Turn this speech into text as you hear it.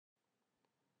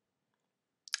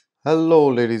Hello,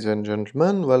 ladies and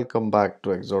gentlemen. Welcome back to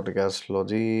Exotic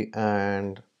Astrology.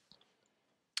 And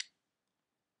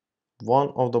one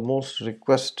of the most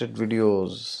requested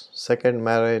videos, second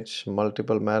marriage,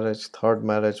 multiple marriage, third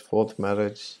marriage, fourth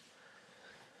marriage.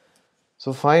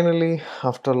 So, finally,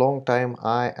 after a long time,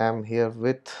 I am here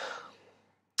with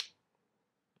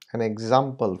an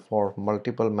example for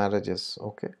multiple marriages.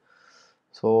 Okay,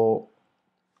 so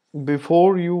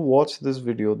before you watch this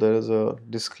video, there is a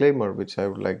disclaimer which I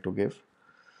would like to give.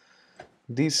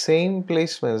 These same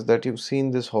placements that you see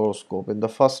in this horoscope in the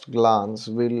first glance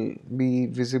will be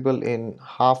visible in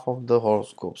half of the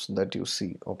horoscopes that you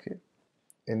see, okay,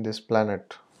 in this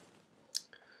planet.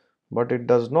 But it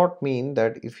does not mean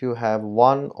that if you have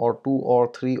one or two or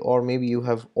three, or maybe you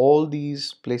have all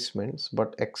these placements,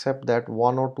 but except that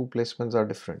one or two placements are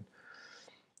different.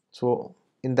 So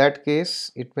in that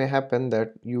case, it may happen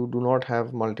that you do not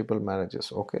have multiple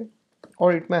marriages, okay,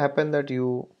 or it may happen that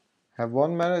you have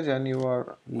one marriage and you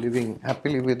are living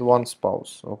happily with one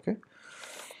spouse, okay.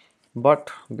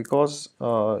 But because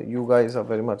you guys are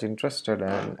very much interested,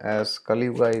 and as Kali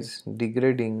Yuga is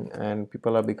degrading and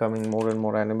people are becoming more and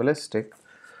more animalistic,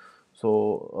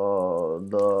 so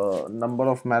the number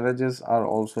of marriages are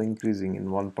also increasing in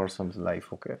one person's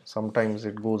life, okay. Sometimes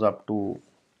it goes up to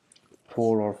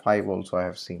four or five also, I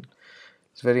have seen.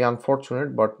 It's very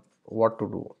unfortunate, but what to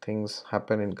do, things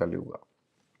happen in Kali Yuga.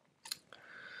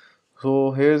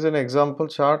 So here's an example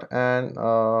chart, and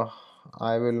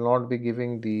I will not be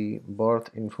giving the birth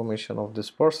information of this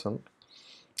person,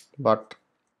 but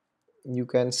you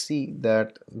can see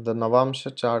that the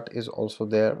Navamsha chart is also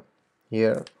there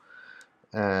here,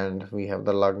 and we have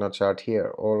the Lagna chart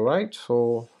here. Alright,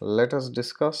 so let us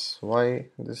discuss why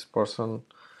this person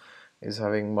is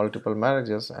having multiple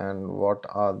marriages and what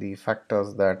are the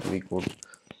factors that we could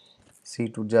see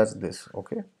to judge this,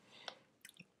 okay.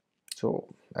 So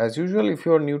as usual, if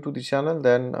you are new to the channel,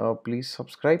 then please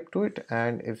subscribe to it,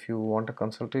 and if you want a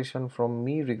consultation from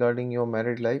me regarding your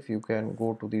married life, you can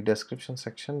go to the description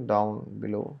section down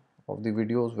below of the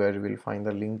videos, where you will find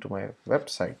the link to my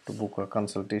website to book a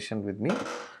consultation with me.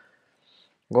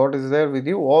 God is there with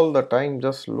you all the time.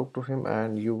 Just look to him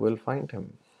and you will find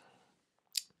him.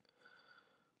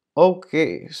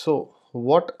 Okay, so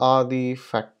what are the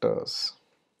factors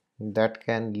that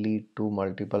can lead to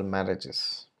multiple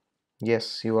marriages?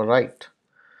 Yes, you are right,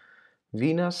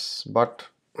 Venus, but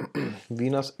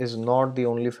Venus is not the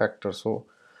only factor. So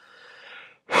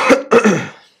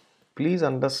please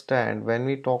understand, when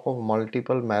we talk of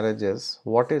multiple marriages,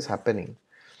 what is happening?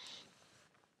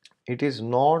 It is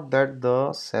not that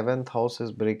the seventh house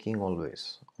is breaking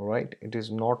always, all right? It is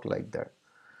not like that.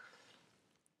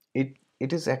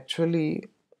 It is actually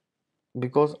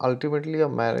because ultimately a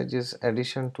marriage is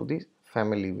addition to the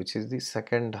family, which is the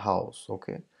second house,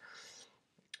 okay.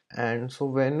 And so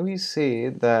when we say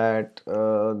that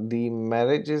the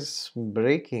marriage is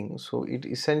breaking, so it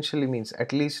essentially means,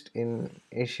 at least in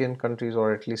Asian countries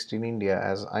or at least in India,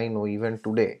 as I know even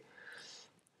today,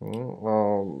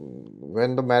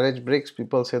 when the marriage breaks,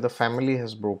 people say the family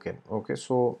has broken, okay.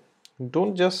 So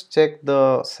don't just check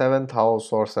the seventh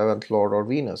house or seventh lord or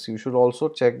Venus, you should also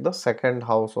check the second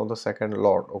house or the second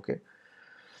lord, okay.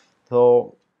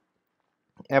 So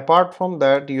apart from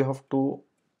that, you have to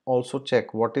also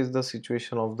check what is the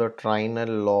situation of the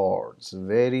trinal lords.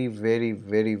 Very, very,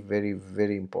 very, very,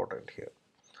 very important here.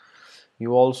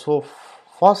 You also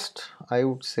first, I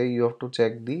would say, you have to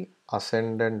check the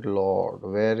ascendant lord.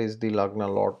 Where is the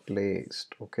Lagna lord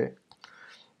placed? Okay.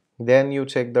 Then you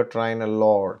check the trinal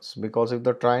lords, because if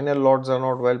the trinal lords are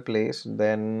not well placed,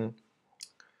 then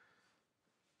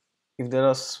if there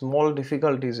are small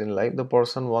difficulties in life, the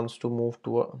person wants to move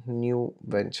to a new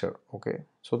venture, okay.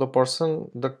 So the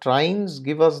trines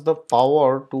give us the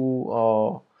power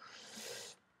to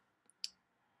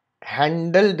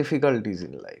handle difficulties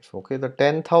in life, okay. The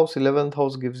 10th house, 11th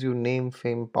house gives you name,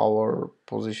 fame, power,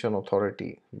 position,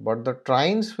 authority, but the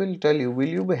trines will tell you, will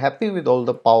you be happy with all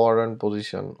the power and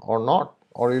position or not,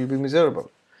 or you'll be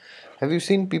miserable. Have you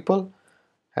seen people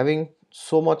having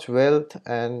so much wealth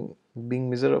and being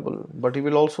miserable? But you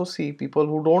will also see people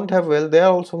who don't have wealth, they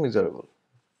are also miserable,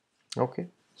 okay.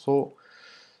 So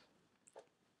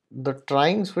the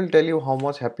trines will tell you how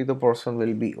much happy the person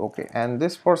will be, okay. And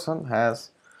this person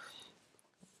has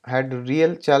had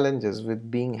real challenges with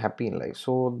being happy in life.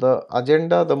 So the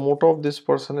agenda, the motto of this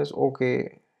person is,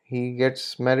 okay, he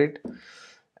gets married,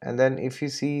 and then if he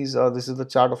sees, this is the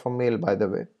chart of a male, by the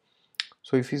way.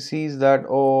 So if he sees that,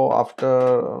 oh,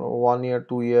 after 1 year,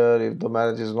 2 year, if the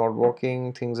marriage is not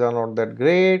working, things are not that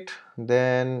great,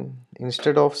 then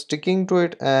instead of sticking to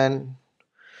it and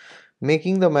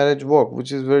making the marriage work,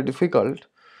 which is very difficult,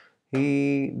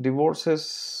 he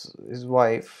divorces his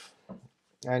wife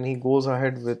and he goes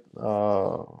ahead with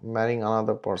marrying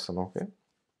another person. Okay,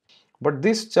 but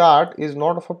this chart is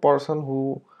not of a person uh,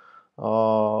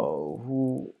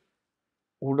 who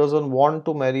who doesn't want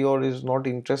to marry or is not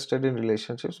interested in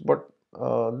relationships, but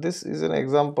this is an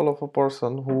example of a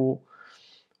person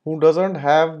who doesn't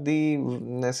have the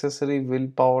necessary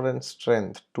willpower and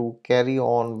strength to carry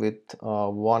on with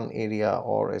one area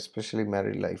or especially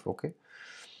married life. Okay,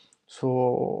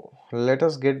 so let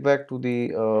us get back to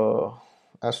the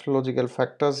astrological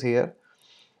factors here.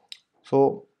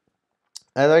 So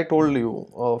as I told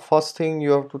you, first thing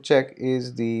you have to check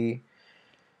is the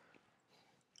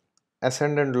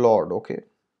ascendant lord. Okay,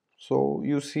 so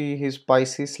you see his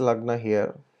Pisces Lagna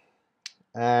here,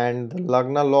 and the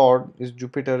Lagna Lord is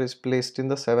Jupiter is placed in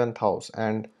the seventh house,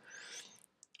 and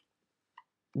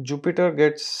Jupiter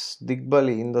gets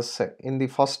Digbali in the in the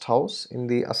first house in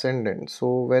the ascendant.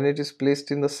 So when it is placed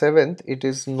in the seventh, it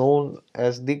is known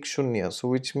as Dikshunya. So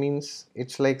which means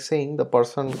it's like saying the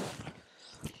person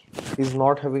is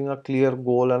not having a clear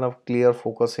goal and a clear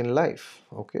focus in life.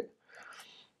 Okay,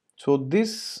 so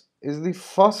this is the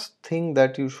first thing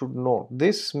that you should know.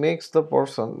 This makes the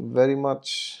person very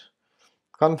much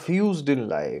confused in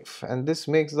life, and this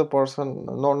makes the person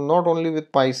not only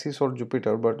with Pisces or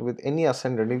Jupiter but with any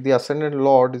ascendant. If the ascendant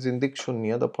lord is in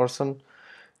Dikshunya, the person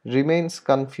remains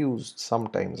confused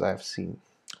sometimes. I have seen,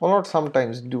 or not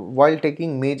sometimes, while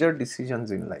taking major decisions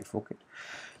in life. Okay,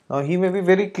 now he may be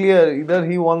very clear, either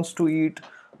he wants to eat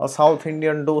a South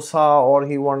Indian dosa or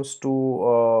he wants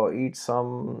to eat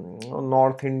some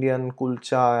North Indian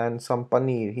kulcha and some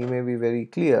paneer. He may be very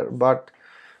clear, but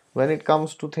when it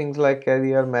comes to things like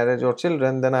career, marriage, or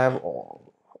children, then I have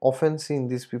often seen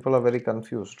these people are very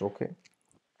confused. Okay,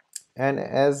 and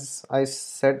as I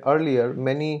said earlier,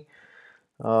 many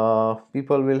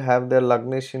people will have their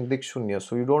Lagnesh in Dikshunya,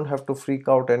 so you don't have to freak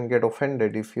out and get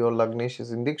offended if your Lagnesh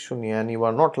is in Dikshunya and you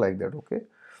are not like that. Okay,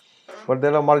 but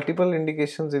there are multiple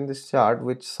indications in this chart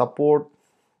which support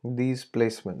these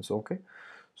placements. Okay,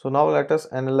 so now let us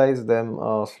analyze them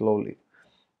slowly.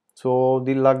 So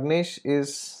the Lagnesh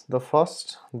is the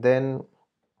first, then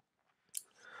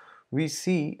we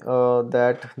see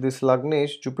that this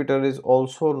Lagnesh, Jupiter is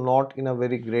also not in a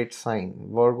very great sign.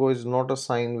 Virgo is not a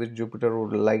sign which Jupiter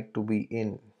would like to be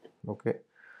in. Okay,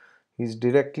 he's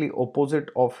directly opposite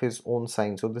of his own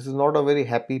sign, so this is not a very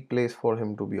happy place for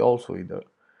him to be also either.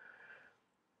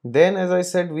 Then as I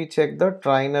said, we check the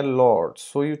trinal lords.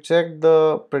 So you check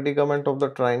the predicament of the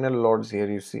trinal lords here.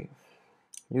 You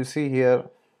see here,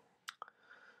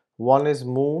 one is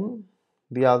moon,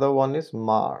 the other one is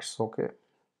Mars. Okay,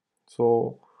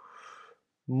 so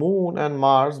Moon and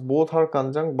Mars both are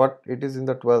conjunct, but it is in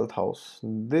the 12th house.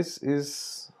 This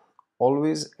is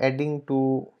always adding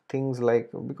to things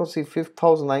like, because see, 5th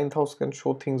house, ninth house can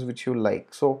show things which you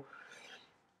like. So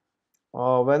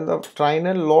when the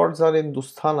trinal lords are in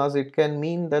Dusthanas, it can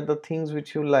mean that the things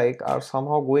which you like are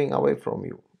somehow going away from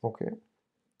you. Okay,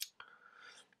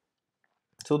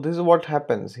 so this is what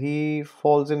happens. He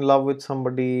falls in love with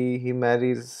somebody, he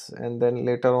marries, and then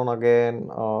later on again,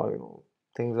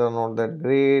 things are not that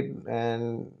great,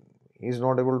 and he's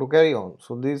not able to carry on.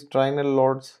 So these trinal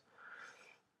lords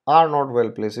are not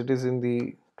well placed. It is in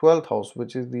the 12th house,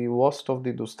 which is the worst of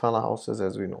the Dusthana houses,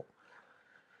 as we know.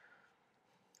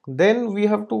 Then we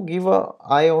have to give a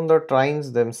eye on the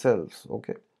trines themselves.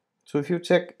 Okay, so if you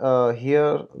check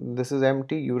here, this is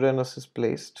empty, Uranus is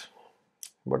placed,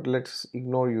 but let's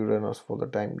ignore Uranus for the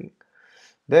time being.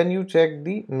 Then you check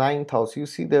the ninth house. You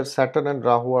see there Saturn and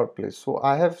Rahu are placed. So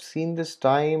I have seen this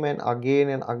time and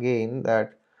again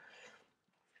that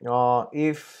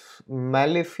if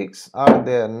malefics are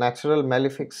there, natural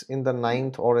malefics in the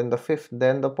ninth or in the fifth,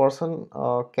 then the person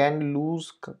can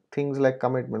lose things like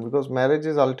commitment, because marriage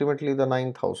is ultimately the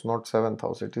ninth house, not seventh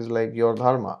house. It is like your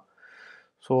dharma.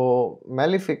 So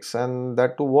malefics, and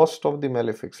that too worst of the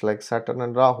malefics like Saturn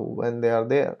and Rahu, when they are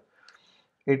there,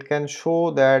 it can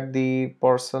show that the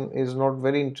person is not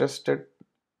very interested,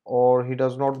 or he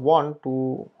does not want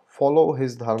to follow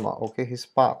his dharma. Okay, his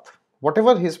path,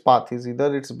 whatever his path is,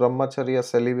 either it's brahmacharya,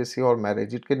 celibacy, or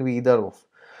marriage. It can be either of.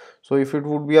 So if it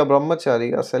would be a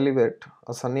brahmachari, a celibate,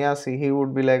 a sannyasi, he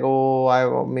would be like, oh,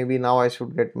 I maybe now I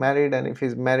should get married. And if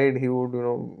he's married, he would,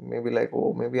 maybe like,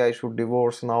 oh, maybe I should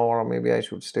divorce now, or maybe I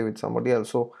should stay with somebody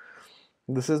else. So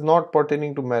this is not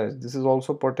pertaining to marriage, this is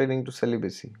also pertaining to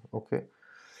celibacy. Okay,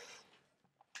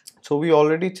 so we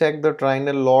already checked the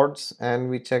trinal lords and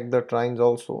we checked the trines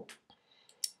also.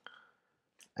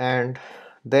 And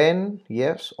Then,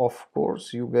 yes, of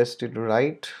course, you guessed it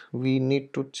right. We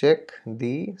need to check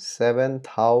the seventh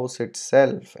house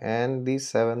itself and the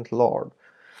seventh lord.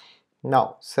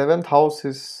 Now, seventh house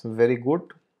is very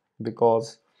good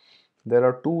because there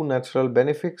are two natural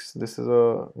benefits. This is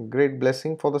a great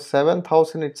blessing for the seventh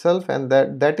house in itself, and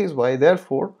that is why,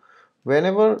 therefore,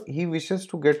 whenever he wishes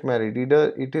to get married, either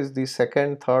it is the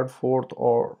second, third, fourth,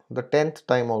 or the 10th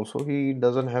time also, he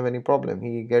doesn't have any problem.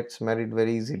 He gets married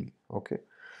very easily. Okay.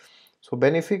 So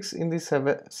benefics in the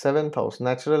seventh house,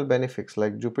 natural benefics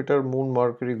like Jupiter, Moon,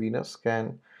 Mercury, Venus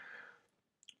can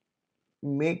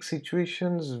make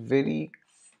situations very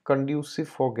conducive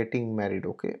for getting married.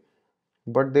 Okay,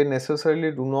 but they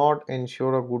necessarily do not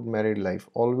ensure a good married life.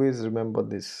 Always remember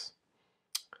this.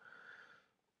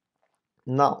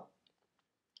 Now,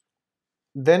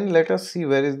 then let us see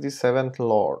where is the seventh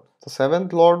lord. The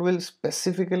seventh lord will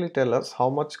specifically tell us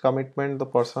how much commitment the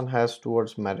person has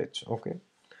towards marriage. Okay,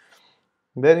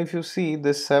 then if you see,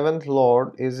 this seventh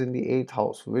lord is in the eighth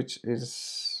house, which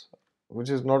is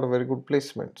not a very good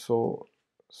placement. So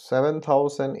seventh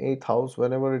house and eighth house,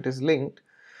 whenever it is linked,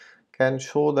 can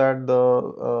show that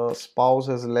the spouse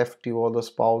has left you or the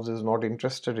spouse is not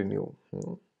interested in you.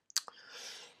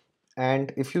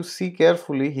 And if you see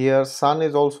carefully here, sun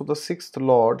is also the sixth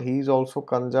lord. He is also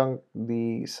conjunct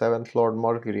the seventh lord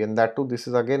Mercury, and that too, this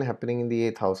is again happening in the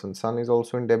eighth house, and sun is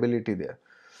also in debility there.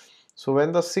 So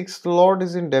when the sixth lord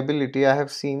is in debility, I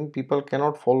have seen people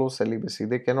cannot follow celibacy.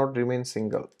 They cannot remain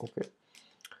single. Okay.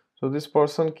 So this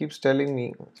person keeps telling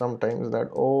me sometimes that,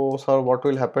 oh sir, what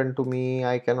will happen to me?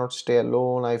 I cannot stay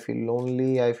alone. I feel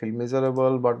lonely. I feel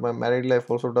miserable. But my married life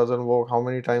also doesn't work. How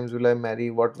many times will I marry?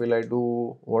 What will I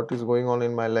do? What is going on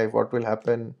in my life? What will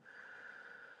happen?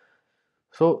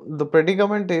 So the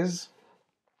predicament is,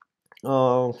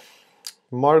 uh,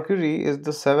 Mercury is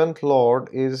the seventh lord,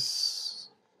 is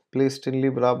placed in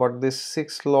Libra, but this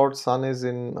sixth lord Sun is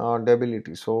in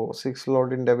debility. So sixth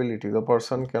lord in debility, the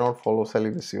person cannot follow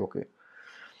celibacy. Okay,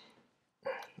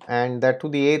 and that to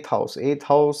the eighth house. Eighth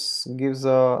house gives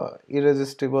a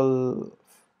irresistible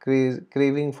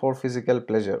craving for physical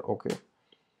pleasure. Okay,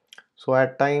 so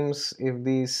at times, if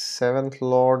the seventh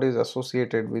lord is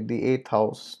associated with the eighth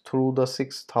house through the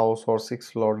sixth house or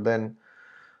sixth lord, then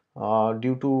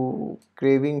due to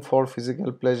craving for physical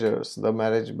pleasures, the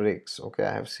marriage breaks. Okay,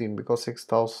 I have seen, because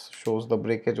sixth house shows the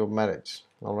breakage of marriage.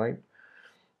 All right,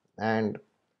 and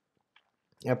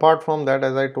apart from that,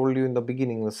 as I told you in the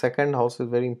beginning, the second house is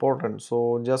very important.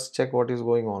 So just check what is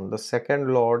going on. The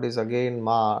second lord is again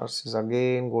Mars, is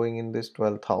again going in this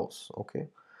 12th house. Okay,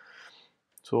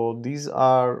 so these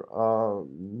are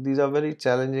very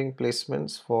challenging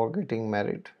placements for getting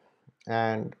married.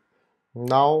 And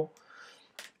now,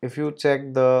 if you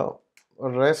check the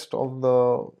rest of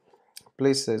the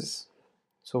places,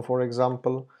 so for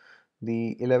example,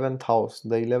 the 11th house,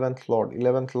 the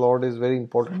 11th lord is very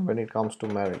important when it comes to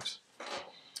marriage,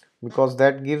 because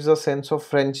that gives a sense of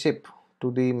friendship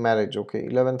to the marriage. Okay,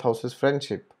 11th house is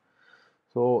friendship.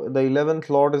 So the 11th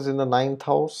lord is in the ninth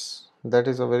house. That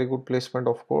is a very good placement,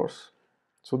 of course.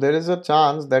 So there is a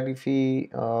chance that if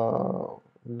he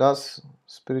does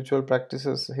spiritual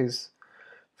practices, his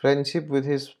friendship with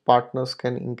his partners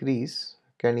can increase,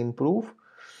 can improve.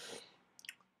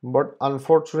 But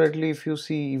unfortunately, if you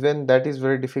see, even that is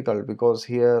very difficult, because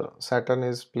here Saturn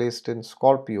is placed in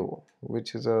Scorpio,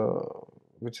 which is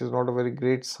not a very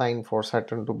great sign for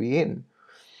Saturn to be in.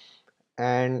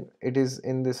 And it is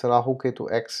in this Rahu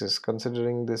Ketu axis,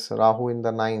 considering this Rahu in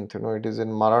the ninth, it is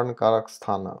in Maran Karak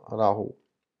Sthana, Rahu.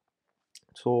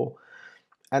 So,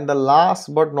 and the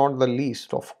last but not the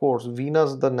least, of course,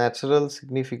 Venus, the natural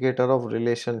significator of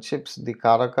relationships, the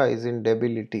Karaka, is in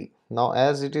debility. Now,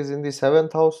 as it is in the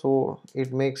seventh house, so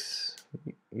it makes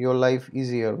your life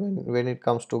easier when it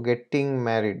comes to getting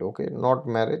married. Okay, not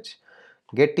marriage,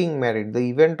 getting married. The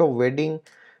event of wedding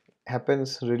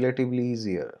happens relatively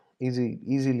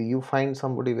easily. You find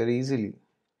somebody very easily.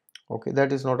 Okay,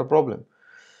 that is not a problem.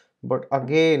 But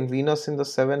again, Venus in the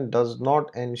 7 does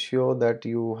not ensure that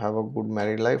you have a good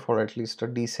married life, or at least a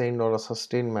decent or a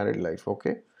sustained married life.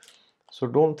 Okay, so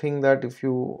don't think that if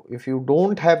you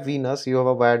don't have Venus, you have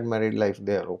a bad married life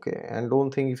there. Okay, and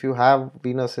don't think if you have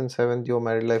Venus in 7th, your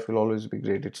married life will always be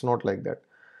great. It's not like that.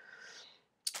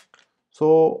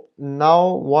 So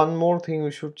now one more thing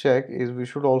we should check is, we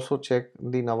should also check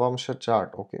the Navamsha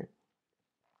chart. Okay,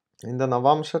 in the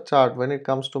Navamsha chart, when it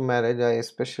comes to marriage, I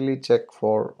especially check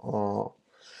for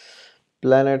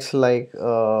planets like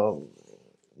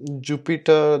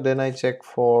Jupiter. Then I check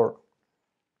for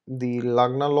the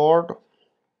Lagna Lord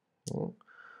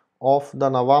of the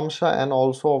Navamsha and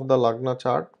also of the Lagna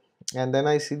chart. And then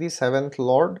I see the 7th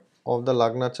Lord of the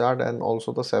Lagna chart and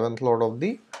also the 7th lord of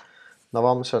the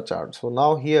Navamsha chart. So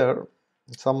now here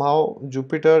somehow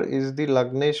Jupiter is the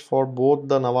Lagnesh for both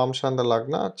the Navamsha and the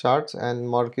Lagna charts, and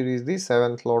Mercury is the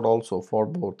 7th lord also for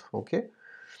both. Okay,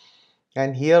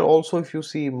 and here also if you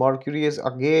see, Mercury is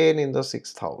again in the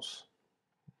 6th house,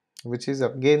 which is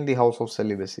again the house of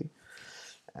celibacy,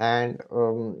 and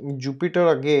Jupiter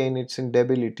again, it's in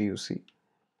debility, you see,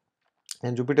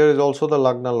 and Jupiter is also the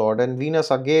Lagna lord, and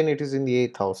Venus again, it is in the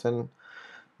 8th house, and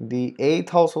the 8th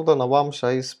house of the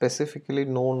Navamsha is specifically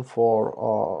known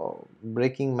for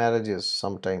breaking marriages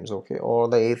sometimes, okay, or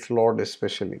the 8th lord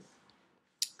especially.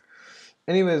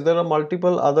 Anyways, there are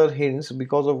multiple other hints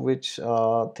because of which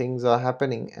things are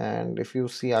happening, and if you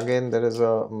see again, there is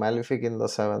a malefic in the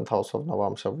 7th house of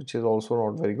Navamsha, which is also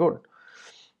not very good.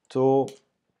 So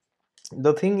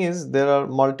the thing is, there are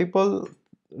multiple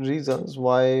reasons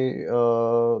why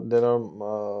there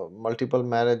are multiple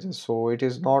marriages. So it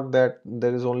is not that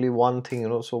there is only one thing, you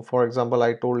know. So for example,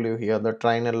 I told you here the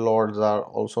trinal lords are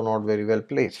also not very well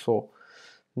placed, so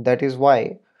that is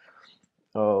why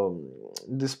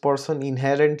this person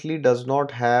inherently does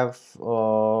not have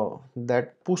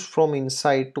that push from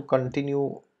inside to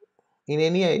continue in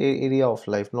any area of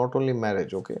life, not only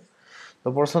marriage. Okay,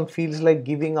 the person feels like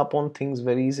giving up on things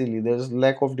very easily. There's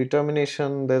lack of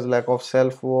determination, there's lack of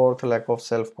self-worth, lack of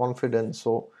self-confidence.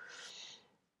 So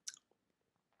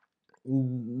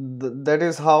that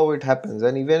is how it happens.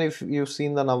 And even if you've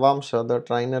seen the Navamsha, the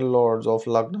trinal lords of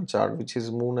Lagna chart, which is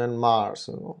Moon and Mars,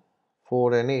 you know,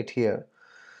 4 and 8 here.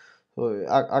 So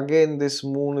again, this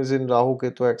Moon is in Rahu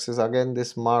Ketu axis. Again,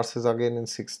 this Mars is again in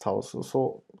 6th house.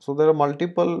 So there are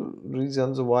multiple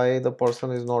reasons why the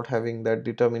person is not having that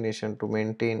determination to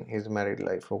maintain his married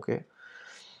life. Okay,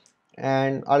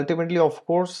 and ultimately, of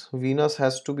course, Venus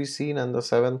has to be seen, and the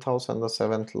 7th house and the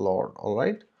 7th lord. All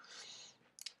right.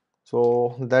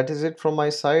 So that is it from my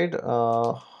side.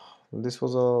 This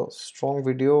was a strong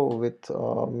video with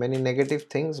many negative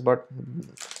things, but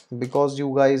because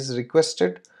you guys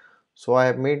requested, so I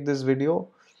have made this video,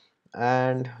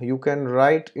 and you can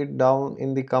write it down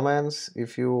in the comments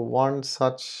if you want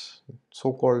such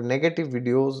so-called negative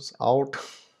videos out.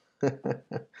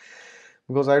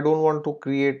 Because I don't want to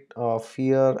create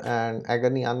fear and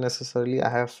agony unnecessarily. I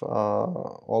have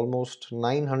almost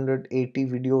 980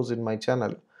 videos in my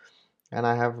channel, and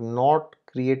I have not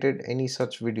created any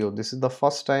such video. This is the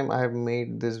first time I have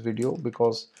made this video,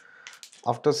 because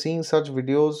after seeing such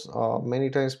videos, many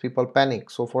times people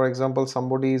panic. So for example,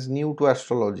 somebody is new to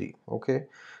astrology, okay,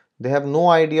 they have no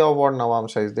idea of what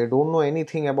Navamsha is. They don't know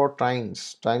anything about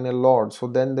trines, trinal lords. So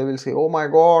then they will say, oh my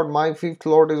god, my 5th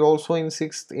lord is also in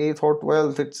 6th, 8th or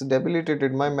 12th. It's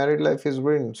debilitated. My married life is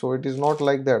ruined. So it is not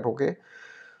like that, okay?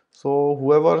 So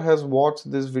whoever has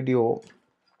watched this video,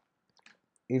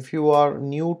 if you are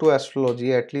new to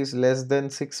astrology, at least less than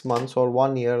 6 months or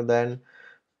 1 year, then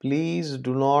please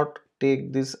do not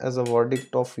take this as a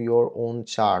verdict of your own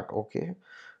chart, okay?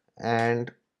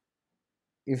 And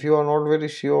if you are not very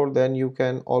sure, then you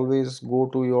can always go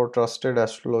to your trusted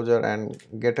astrologer and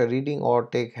get a reading, or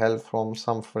take help from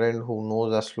some friend who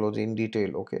knows astrology in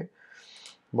detail. Okay,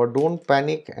 but don't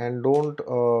panic and don't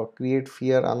create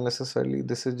fear unnecessarily.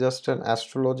 This is just an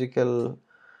astrological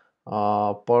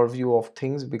purview of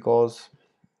things, because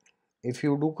if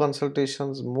you do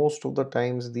consultations, most of the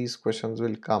times these questions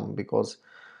will come, because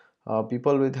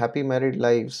people with happy married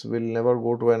lives will never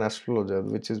go to an astrologer,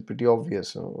 which is pretty obvious.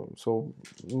 So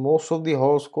most of the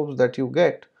horoscopes that you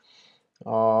get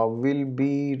will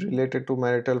be related to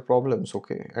marital problems,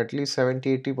 okay, at least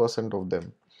 70-80% of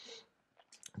them.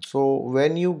 So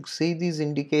when you see these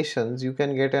indications, you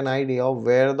can get an idea of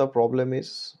where the problem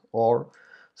is. Or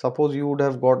suppose you would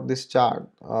have got this chart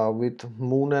with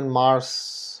Moon and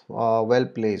Mars well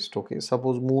placed, okay,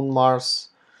 suppose Moon Mars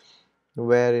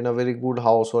were in a very good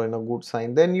house or in a good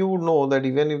sign, then you would know that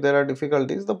even if there are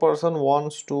difficulties, the person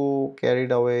wants to carry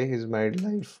away his married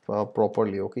life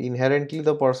properly. Okay, inherently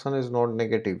the person is not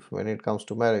negative when it comes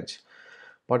to marriage,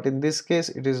 but in this case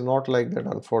it is not like that,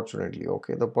 unfortunately.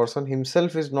 Okay, the person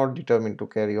himself is not determined to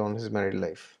carry on his married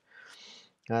life,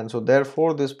 and so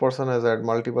therefore this person has had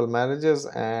multiple marriages,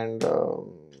 and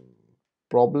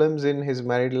problems in his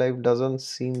married life doesn't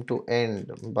seem to end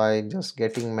by just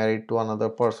getting married to another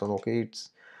person. Okay,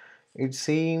 it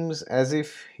seems as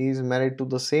if he's married to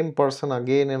the same person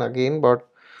again and again, but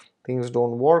things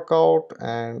don't work out,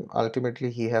 and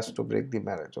ultimately he has to break the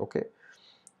marriage. Okay,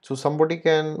 so somebody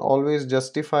can always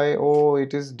justify, oh,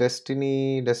 it is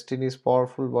destiny, destiny is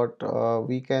powerful, but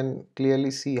we can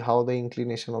clearly see how the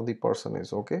inclination of the person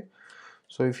is. Okay,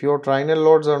 So if your trinal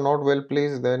lords are not well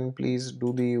placed, then please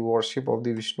do the worship of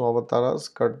the Vishnu avatars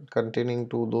containing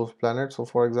to those planets. So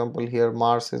for example, here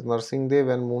Mars is Narsinghdev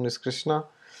and Moon is Krishna.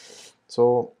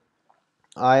 So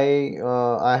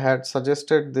I had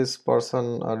suggested this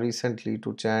person recently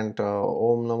to chant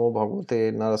Om Namo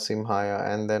Bhagavate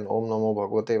Narasimhaya and then Om Namo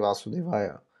Bhagavate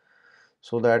Vasudevaya,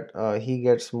 so that he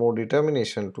gets more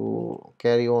determination to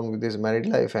carry on with his married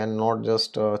life and not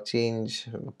just change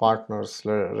partners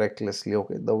recklessly,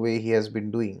 okay, the way he has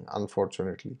been doing,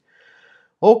 unfortunately.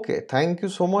 Okay, thank you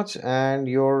so much, and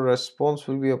your response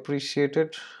will be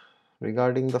appreciated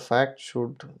regarding the fact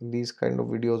should these kind of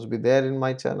videos be there in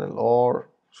my channel or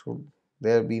should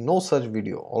there be no such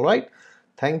video. All right,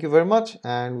 thank you very much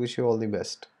and wish you all the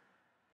best.